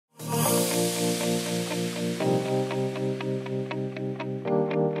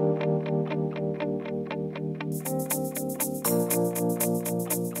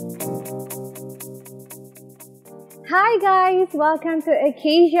guys, welcome to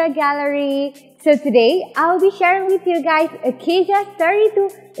Acacia Gallery. So today I'll be sharing with you guys Acacia's 32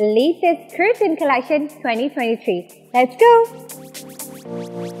 latest curtain collection 2023. Let's go!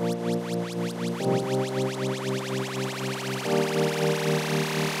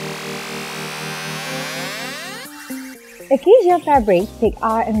 Acacia Fabrics take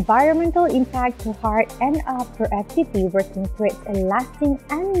our environmental impact to heart and are proactively working towards a lasting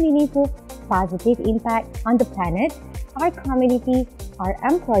and meaningful positive impact on the planet, our community, our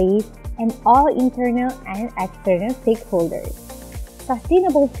employees, and all internal and external stakeholders.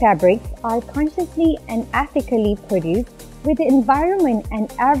 Sustainable fabrics are consciously and ethically produced with the environment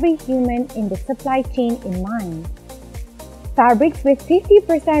and every human in the supply chain in mind. Fabrics with 50%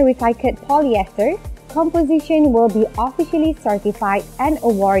 recycled polyester composition will be officially certified and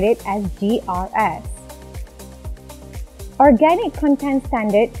awarded as GRS. Organic Content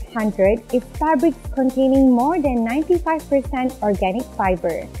Standard 100 is fabrics containing more than 95% organic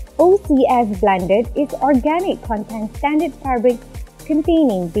fiber. OCS Blended is Organic Content Standard fabrics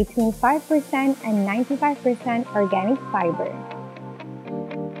containing between 5% and 95% organic fiber.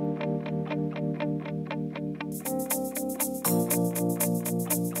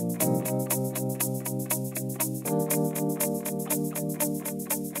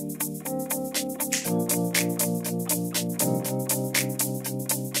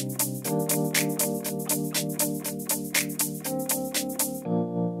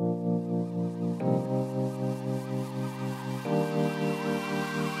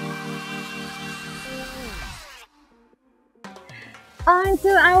 On to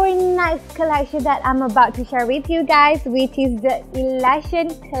our next collection that I'm about to share with you guys, which is the Elation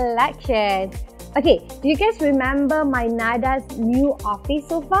collection. Okay, do you guys remember my Nada's new office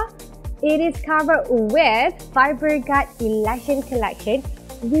sofa? It is covered with Fiberguard Elation collection,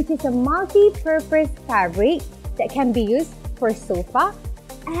 which is a multi-purpose fabric that can be used for sofa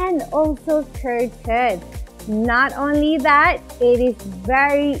and also curtains. Not only that, it is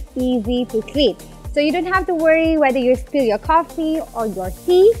very easy to clean. So you don't have to worry whether you spill your coffee or your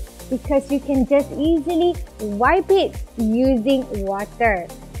tea because you can just easily wipe it using water.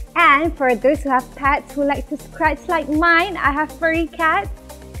 And for those who have pets who like to scratch like mine, I have furry cats.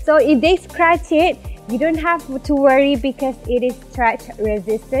 So if they scratch it, you don't have to worry because it is scratch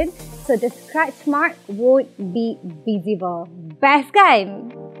resistant. So the scratch mark won't be visible. Best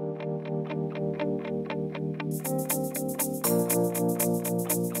kan?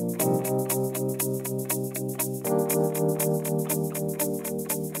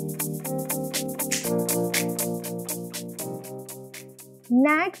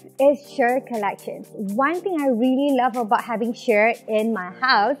 Next is shirt collections. One thing I really love about having shirt in my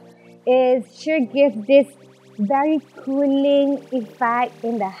house is shirt gives this very cooling effect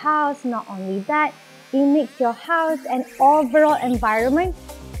in the house. Not only that, it makes your house and overall environment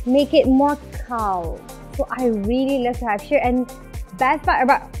make it more calm. So I really love to have shirt, and best part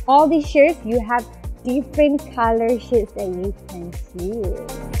about all these shirts, you have different color shades that you can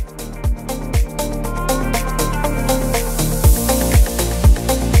choose.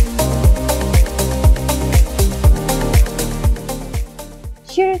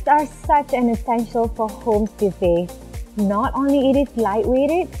 Shirts are such an essential for homes these days. Not only it is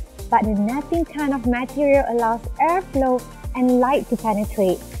lightweighted, but the netting kind of material allows airflow and light to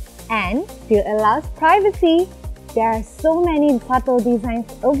penetrate and still allows privacy. There are so many subtle designs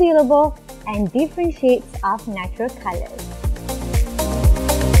available and different shades of natural colors.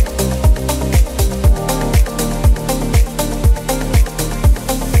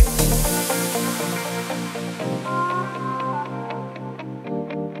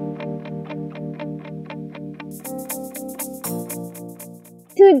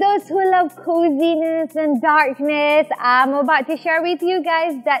 To those who love coziness and darkness, I'm about to share with you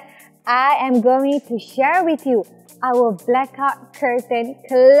guys that I am going to share with you our blackout curtain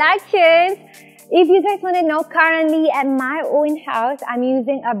collections. If you guys want to know, currently at my own house, I'm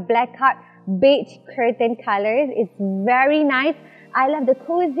using a blackout beige curtain colors. It's very nice. I love the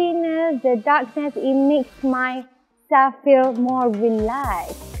coziness, the darkness. It makes myself feel more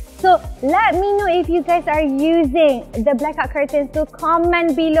relaxed. So let me know if you guys are using the blackout curtains. So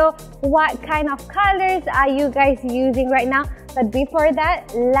comment below what kind of colors are you guys using right now. But before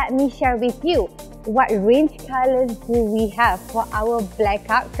that, let me share with you what range colors do we have for our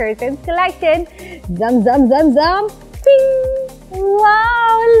blackout curtains collection. Zum, zum, zum, zum. Bing!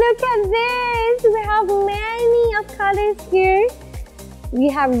 Wow, look at this. We have many of colors here. We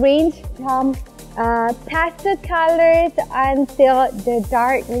have range from pastel colors until the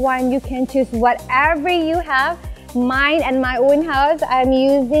dark one. You can choose whatever you have. Mine and my own house, I'm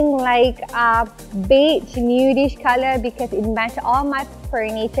using like a beige nudish color because it matches all my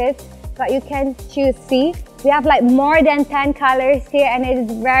furniture. But you can choose, see, we have like more than 10 colors here, and it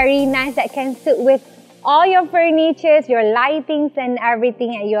is very nice that can suit with all your furniture, your lightings and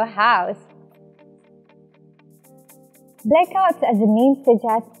everything at your house. Blackouts, as the name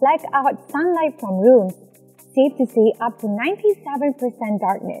suggests, black out sunlight from rooms. Safe to say up to 97%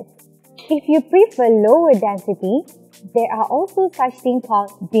 darkness. If you prefer lower density, there are also such things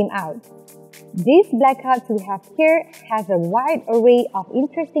called dim out. These blackouts we have here has a wide array of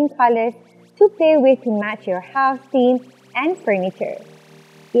interesting colors to play with to match your house theme and furniture.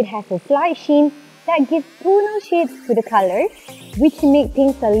 It has a slight sheen that gives tonal shades to the colors, which make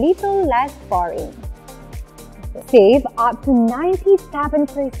things a little less boring. Save up to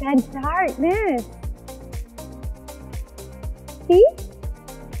 97% darkness. See?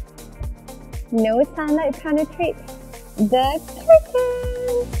 No sunlight penetrates the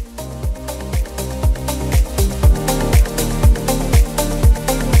curtain.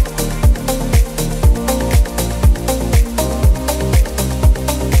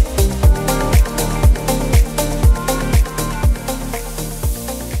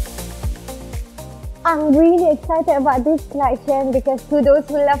 I'm really excited about this collection because to those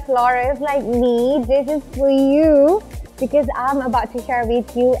who love florals like me, this is for you because I'm about to share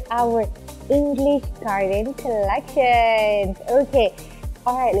with you our English garden collections. Okay,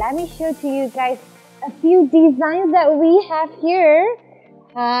 alright, let me show to you guys a few designs that we have here.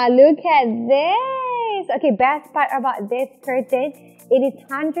 Look at this. Okay, best part about this curtain, it is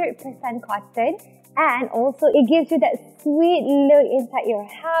 100% cotton, and also it gives you that sweet look inside your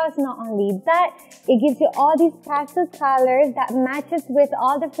house. Not only that, it gives you all these pastel colors that matches with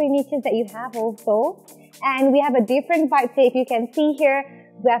all the furniture that you have also. And we have a different vibe. So if you can see here,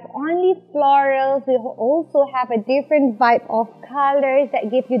 we have only florals. We also have a different vibe of colors that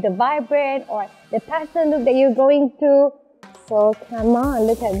give you the vibrant or the pastel look that you're going to. So come on,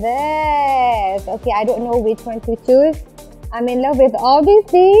 look at this. Okay, I don't know which one to choose. I'm in love with all these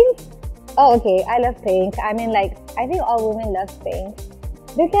things. Oh, okay, I love pink. I mean, like, I think all women love pink.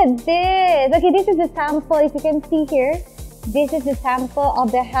 Look at this. Okay, this is a sample. If you can see here, this is a sample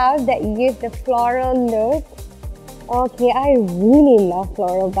of the house that gives the floral look. Okay, I really love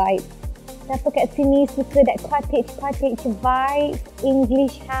floral vibes. Siapa kat sini suka that cottage vibe,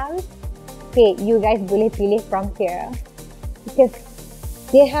 English house? Okay, you guys boleh pilih from here. Because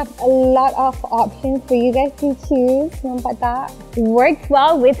they have a lot of options for you guys to choose. Nampak tak? Works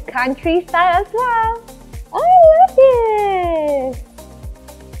well with country style as well. I love this!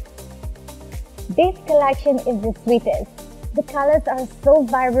 This collection is the sweetest. The colors are so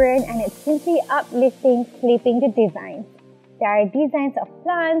vibrant and it's simply uplifting, flipping the designs. There are designs of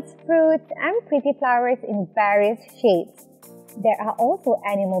plants, fruits, and pretty flowers in various shapes. There are also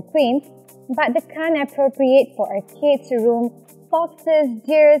animal prints, but the kind appropriate for a kid's room: foxes,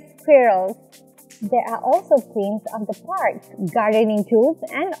 deer, squirrels. There are also prints of the parks, gardening tools,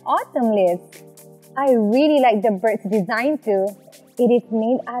 and autumn leaves. I really like the bird's design too. It is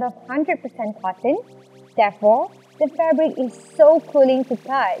made out of 100% cotton. Therefore, the fabric is so cooling to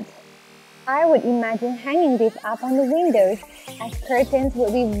touch. I would imagine hanging this up on the windows, as curtains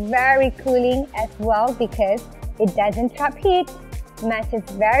would be very cooling as well because it doesn't trap heat, matches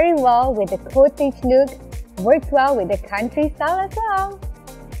very well with the cottage look, works well with the country style as well.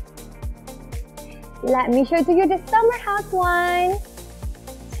 Let me show to you the summer house one.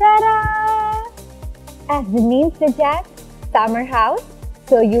 Ta-da! As the name suggests, summer house,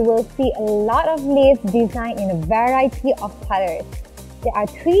 so you will see a lot of leaves designed in a variety of colors. There are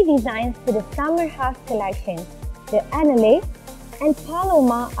 3 designs to the summer house collection. The Annelé and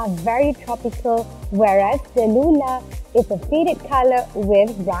Paloma are very tropical, whereas the Lula is a faded color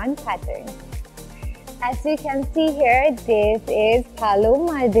with brown pattern. As you can see here, this is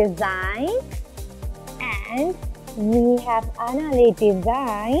Paloma design, and we have Annelé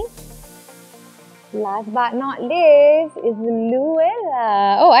design. Last but not least is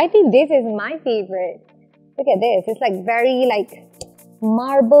Luella. Oh, I think this is my favorite. Look at this. It's like very like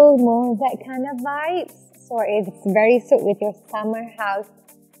marble mosaic kind of vibes. So it's very suit with your summer house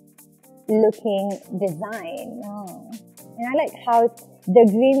looking design. Oh. And I like how the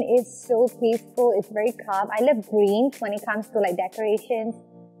green is so peaceful. It's very calm. I love green when it comes to like decorations.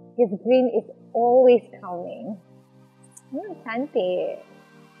 Because green is always calming. Cantik.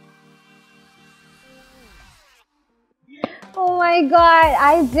 Oh my god,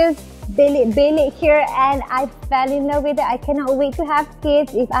 I just belly here and I fell in love with it. I cannot wait to have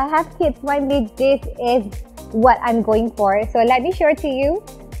kids. If I have kids one day, this is what I'm going for. So let me show it to you.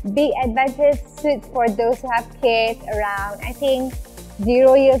 big advantage suits for those who have kids around, I think,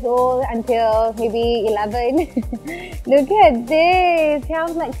 0 years old until maybe 11. Look at this. You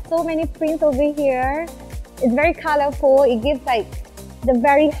have like so many prints over here. It's very colorful. It gives like the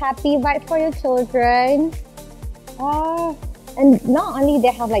very happy vibe for your children. Oh, and not only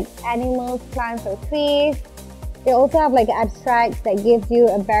they have like animals, plants or trees, they also have like abstracts that gives you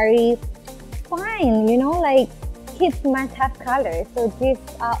a very fine, you know, like kids must have colors. So these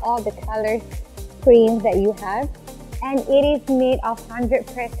are all the color prints that you have. And it is made of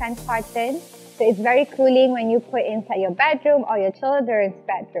 100% cotton. So it's very cooling when you put inside your bedroom or your children's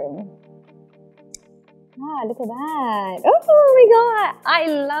bedroom. Ah, look at that. Oh my god, I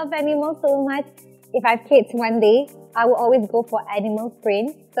love animals so much. If I have kids one day, I will always go for animal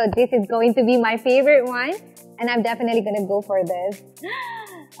print. So this is going to be my favorite one. And I'm definitely going to go for this.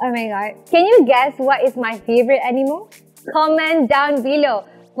 Oh my god. Can you guess what is my favorite animal? Comment down below.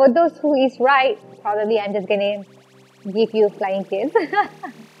 For those who is right, probably I'm just going to give you flying kiss.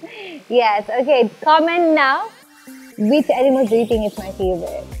 Yes, okay. Comment now. Which animal do you think is my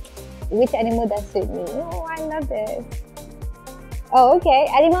favorite? Which animal does suit me? Oh, I love this. Oh, okay.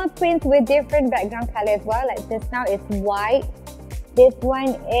 Animal prints with different background color as well. Like this now it's white. This one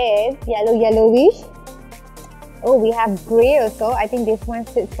is yellowish. Oh, we have gray also. I think this one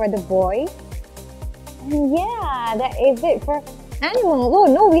suits for the boy. And yeah, that is it for animals. Oh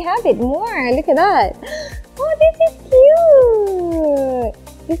no, we have it more. Look at that. Oh, this is cute.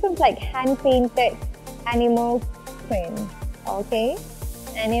 This one's like hand-painted animal print. Okay.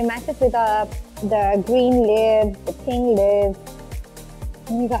 And it matches with the green leaves, the pink leaves.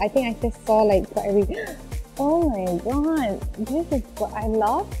 Oh my god, I think I just saw like oh my god, this is what I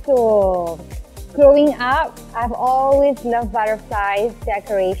love so. Growing up, I've always loved butterflies,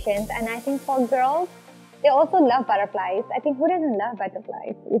 decorations, and I think for girls, they also love butterflies. I think who doesn't love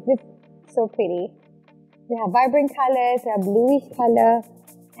butterflies? It's just so pretty. We have vibrant colors, we have bluish color,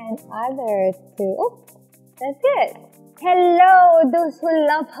 and others too. Oh, that's it. Hello, those who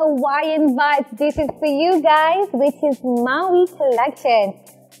love Hawaiian vibes. This is for you guys, which is Maui collection.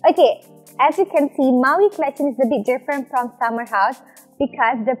 Okay, as you can see, Maui collection is a bit different from Summer House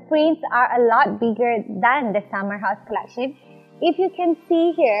because the prints are a lot bigger than the Summer House collection. If you can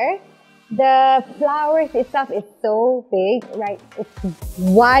see here, the flowers itself is so big, right? It's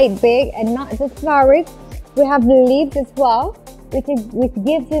wide, big, and not just flowers. We have the leaves as well, which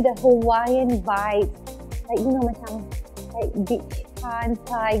gives you the Hawaiian vibe. Like, you know, macam like beach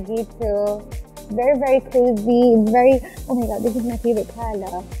pantai gitu. Very, very cozy. Very, oh my god, this is my favorite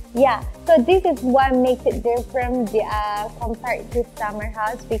color. Yeah, so this is what makes it different compared to Summer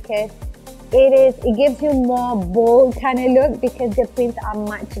House because it gives you more bold kind of look because the prints are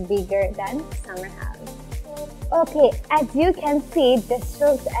much bigger than Summer House. Okay, as you can see, the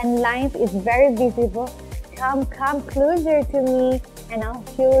strokes and lines is very visible. Come closer to me and I'll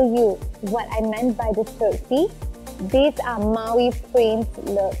show you what I meant by the strokes. See? These are Maui prints.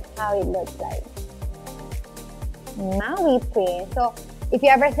 Look how it looks like. Maui print. So if you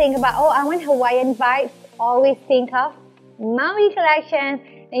ever think about, oh, I want Hawaiian vibes, always think of Maui collection.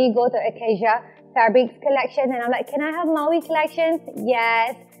 And you go to Acacia Fabrics collection and I'm like, can I have Maui collections?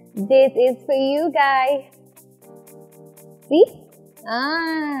 Yes, this is for you guys. See?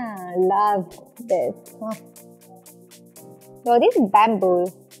 Ah, love this. Huh. So this is bamboo.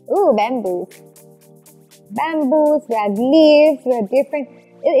 Ooh, bamboo. Bamboos, we have leaves, we have different.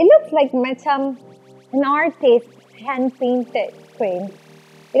 It looks like an artist hand-painted print.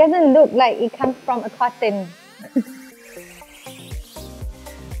 It doesn't look like it comes from a cotton.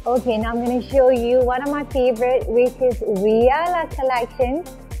 Okay, now I'm going to show you one of my favorite, which is Riala collection.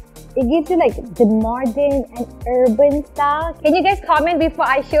 It gives you like the modern and urban style. Can you guys comment before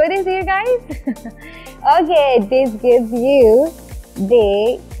I show this to you guys? Okay, this gives you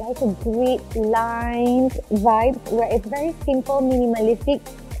like a great lines vibe where it's very simple, minimalistic.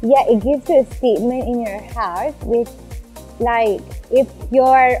 Yeah, it gives you a statement in your house with like if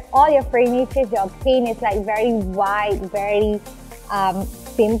all your furniture, your paint is like very white, very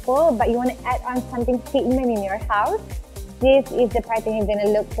simple, but you want to add on something statement in your house, this is the pattern you're going to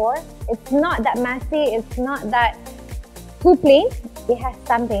look for. It's not that messy, it's not that too plain. It has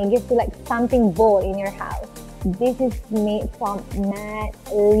something, it gives you like something bold in your house. This is made from matte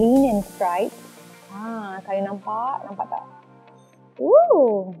linen stripes. Ah, kalian nampak tak?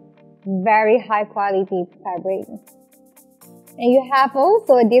 Ooh, very high quality fabric. And you have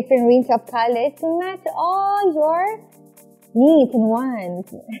also a different range of colors to match all your needs and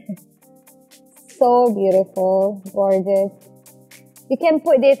wants. So beautiful, gorgeous. You can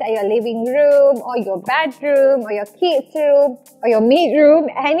put this at your living room, or your bedroom, or your kids' room, or your maid room.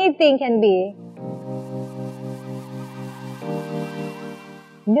 Anything can be.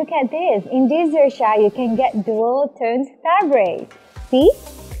 Look at this. In this Zertia, you can get dual tones fabric. See?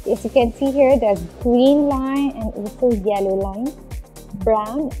 As you can see here, there's green line and also yellow line,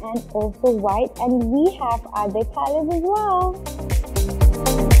 brown and also white, and we have other colors as well.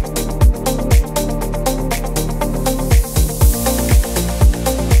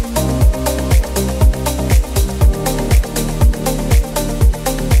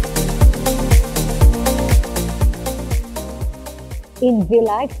 In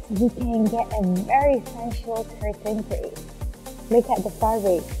Deluxe, you can get a very sensual curtain base. Look at the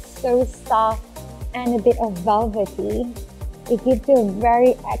fabric, so soft and a bit of velvety. It gives you a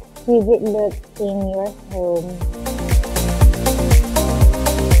very exquisite look in your home.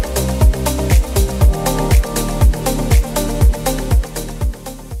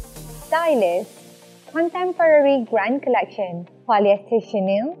 Stylish, contemporary grand collection, polyester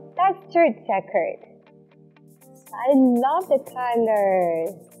chenille, textured checkered. I love the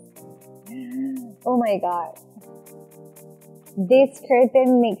colors. Oh my god. This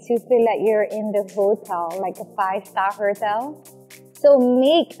curtain makes you feel like you're in the hotel, like a 5-star hotel. So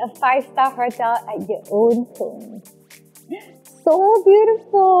make a 5-star hotel at your own home. So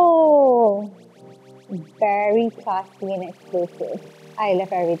beautiful. Very classy and exclusive. I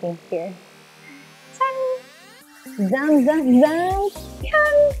love everything here. Chan! Zam zam zam!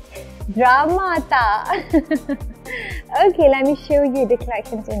 Chan! Drama ta! Okay, let me show you the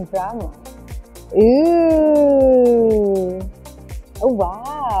collections in drama. Ooh! Oh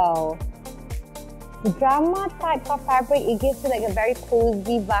wow! The drama type of fabric, it gives you like a very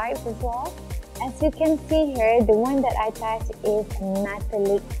cozy vibe as well. As you can see here, the one that I attached is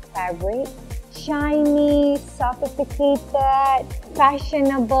metallic fabric. Shiny, sophisticated,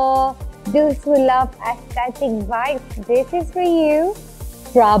 fashionable. Those who love aesthetic vibes, this is for you.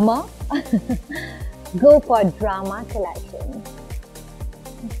 Drama. Go for drama collection.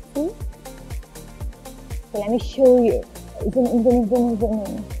 See? So let me show you. Zoom in, zoom in, zoom in, zoom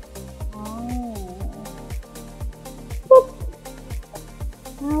in. Boop.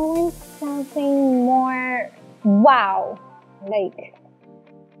 I want something more wow. Like,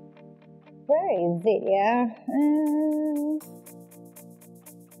 where is it? Yeah.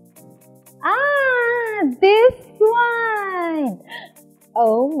 This one.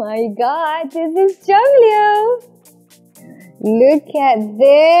 Oh my god, this is Jonglio. Look at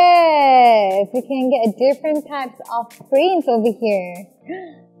this. You can get different types of prints over here.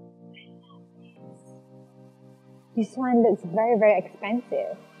 This one looks very, very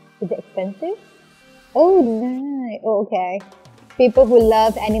expensive. Is it expensive? Oh, nice. Oh, okay. People who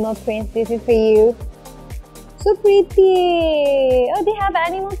love animal prints, this is for you. So pretty. Oh, they have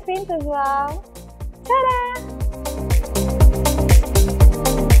animal prints as well. Ta-da!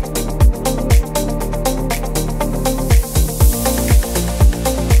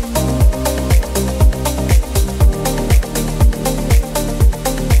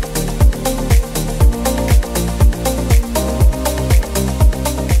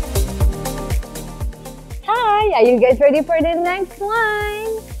 Are you guys ready for the next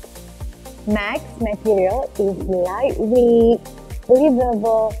one? Max material is lightweight,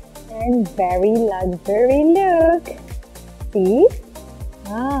 breathable, and very luxury look. See?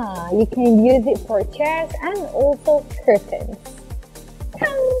 You can use it for chairs and also curtains.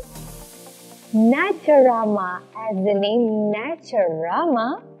 Naturama, as the name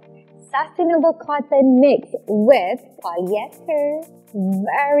Naturama, sustainable cotton mixed with polyester.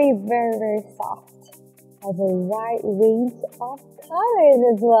 Very, very, very soft. Has a wide range of colors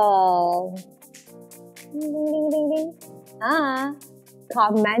as well. Ding, ding, ding, ding.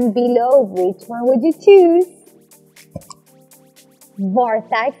 Comment below which one would you choose.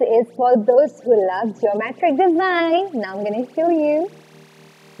 Vortex is for those who love geometric design. Now I'm going to show you.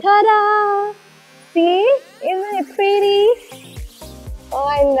 Ta-da! See? Isn't it pretty? Oh,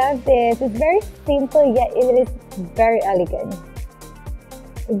 I love this. It's very simple yet it is very elegant.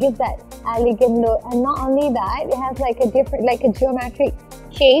 It gives that elegant look, and not only that, it has like a different, like a geometric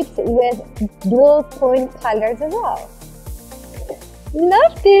shapes with dual tone colors as well.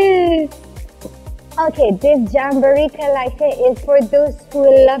 Love this. Okay, this Jamboree collection is for those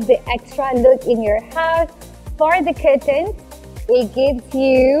who love the extra look in your house. For the curtains, it gives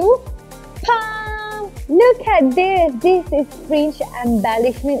you pam. Look at this. This is fringe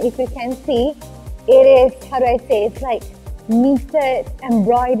embellishment. If you can see, it is, how do I say, it's like knitted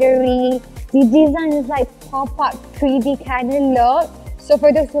embroidery. The design is like pop-up 3D kind of look. So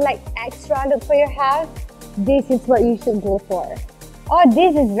for those who like extra look for your house, this is what you should go for. Oh,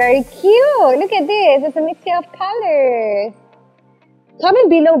 this is very cute. Look at this. It's a mixture of colors. Comment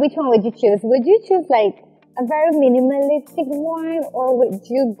below which one would you choose. Would you choose like a very minimalistic one, or would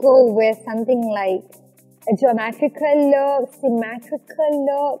you go with something like a geometrical look, symmetrical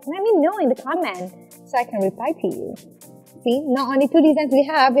look? Let me know in the comments so I can reply to you. See, not only two designs we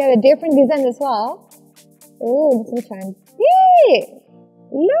have a different design as well. Oh, this one. Yay!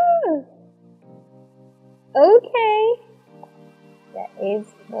 Look! Okay. That is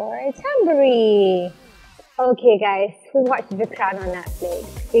for tambourine. Okay guys, who watched The Crown on Netflix?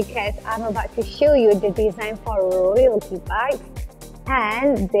 Because I'm about to show you the design for royalty vibes.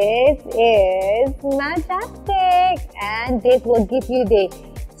 And this is majestic. And this will give you the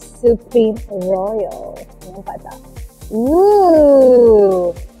Supreme Royal. Nampak tak?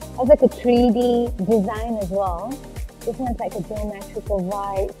 Ooh! It's like a 3D design as well. This one's like a geometrical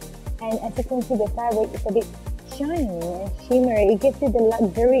vibe. And as you can see, the fabric is a bit shiny and shimmery. It gives you the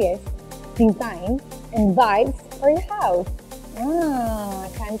luxurious design and vibes for your house.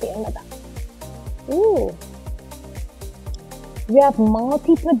 Cantik nampak tak? Ooh. We have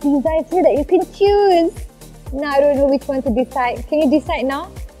multiple designs here that you can choose. Now I don't know which one to decide. Can you decide now?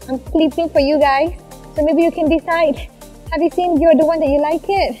 I'm flipping for you guys. So maybe you can decide. Have you seen you're the one that you like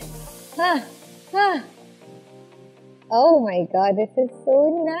it? Oh my god, this is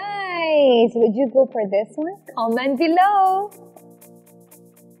so nice. Would you go for this one? Comment below.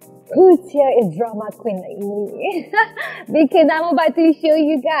 Who's here is drama queen like me? Because I'm about to show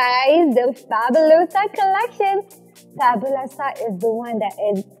you guys the Fabulosa collection. Fabulosa is the one that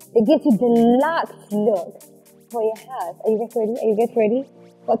gives you the deluxe look for your house. Are you guys ready? Are you guys ready?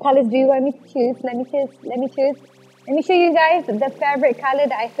 What colors do you want me to choose? Let me choose. Let me show you guys the fabric color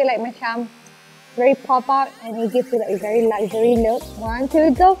that I feel like macam very pop out and it gives you like a very luxury look. 1,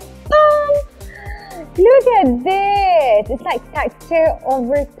 2, go! Boom! Look at this! It's like texture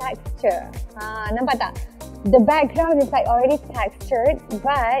over texture. Nampak tak? The background is like already textured,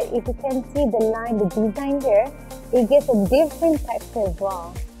 but if you can see the line, the design here, it gives a different texture as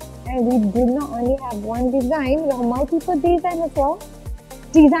well. And we do not only have one design, we have multiple designs as well.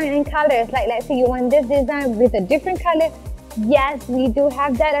 Design and colors, like let's say you want this design with a different color. Yes, we do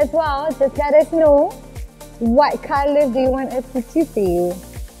have that as well. Just let us know what colors do you want us to choose for you.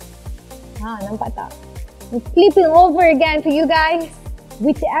 Nampak tak? I'm flipping over again for you guys.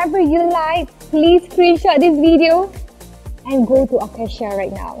 Whichever you like, please screenshot this video and go to Acacia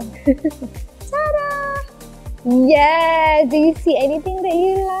right now. Ta-da! Yes! Do you see anything that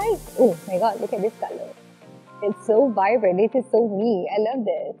you like? Oh my god, look at this color. It's so vibrant. This is so me. I love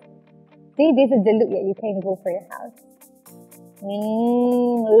this. See, this is the look that you can go for your house.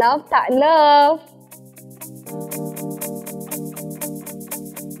 Love tak love?